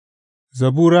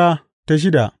Zabura ta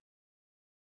shida.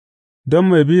 Don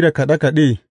mai bi da kaɗe kaɗe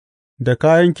da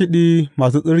kayan kiɗi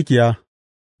masu tsirkiya,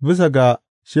 bisa ga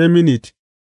sheminit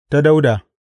ta Dawuda.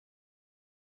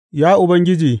 Ya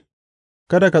Ubangiji,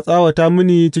 kada ka tsawata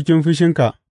mini cikin fushinka,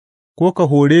 ko ka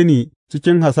hore ni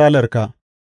cikin hasalarka;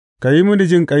 ka yi mini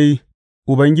jinƙai,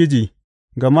 Ubangiji,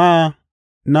 gama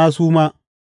na suma.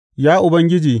 Ya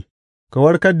Ubangiji, ka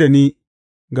warkar da ni,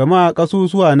 gama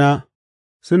ƙasusuwana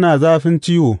suna zafin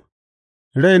ciwo,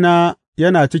 raina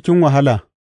yana cikin wahala.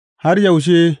 Har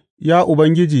yaushe, ya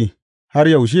Ubangiji, har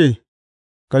yaushe?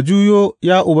 Ka juyo,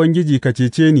 ya Ubangiji, ka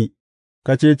cece ni;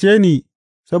 ka cece ni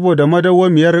saboda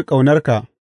madawwamiyar ƙaunarka.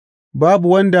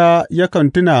 Babu wanda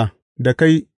yakan tuna da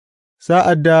kai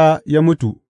sa'ad da ya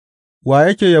mutu. Wa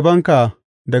yake yabonka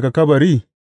daga kabari?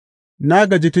 Na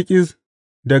gaji tiƙis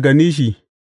daga nishi;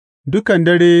 dukan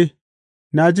dare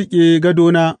na jiƙe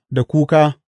gadona da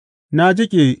kuka, na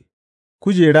jiƙe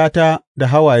kujerata da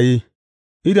hawaye.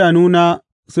 Idanuna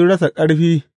sun rasa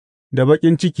ƙarfi da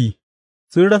baƙin ciki,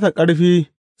 sun rasa ƙarfi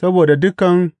saboda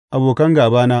dukan abokan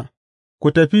gābana.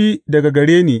 Ku tafi daga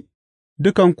gare ni,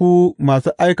 dukanku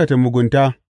masu aikata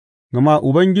mugunta, gama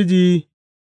Ubangiji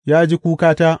ya ji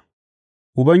kukata,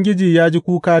 Ubangiji ya ji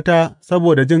kukata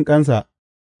saboda jinƙansa,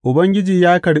 Ubangiji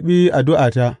ya karɓi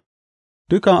addu'ata.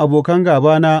 Dukan abokan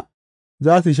gābana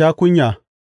za su sha kunya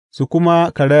su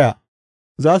kuma karaya,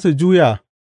 za su juya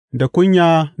da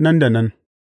kunya nan da nan.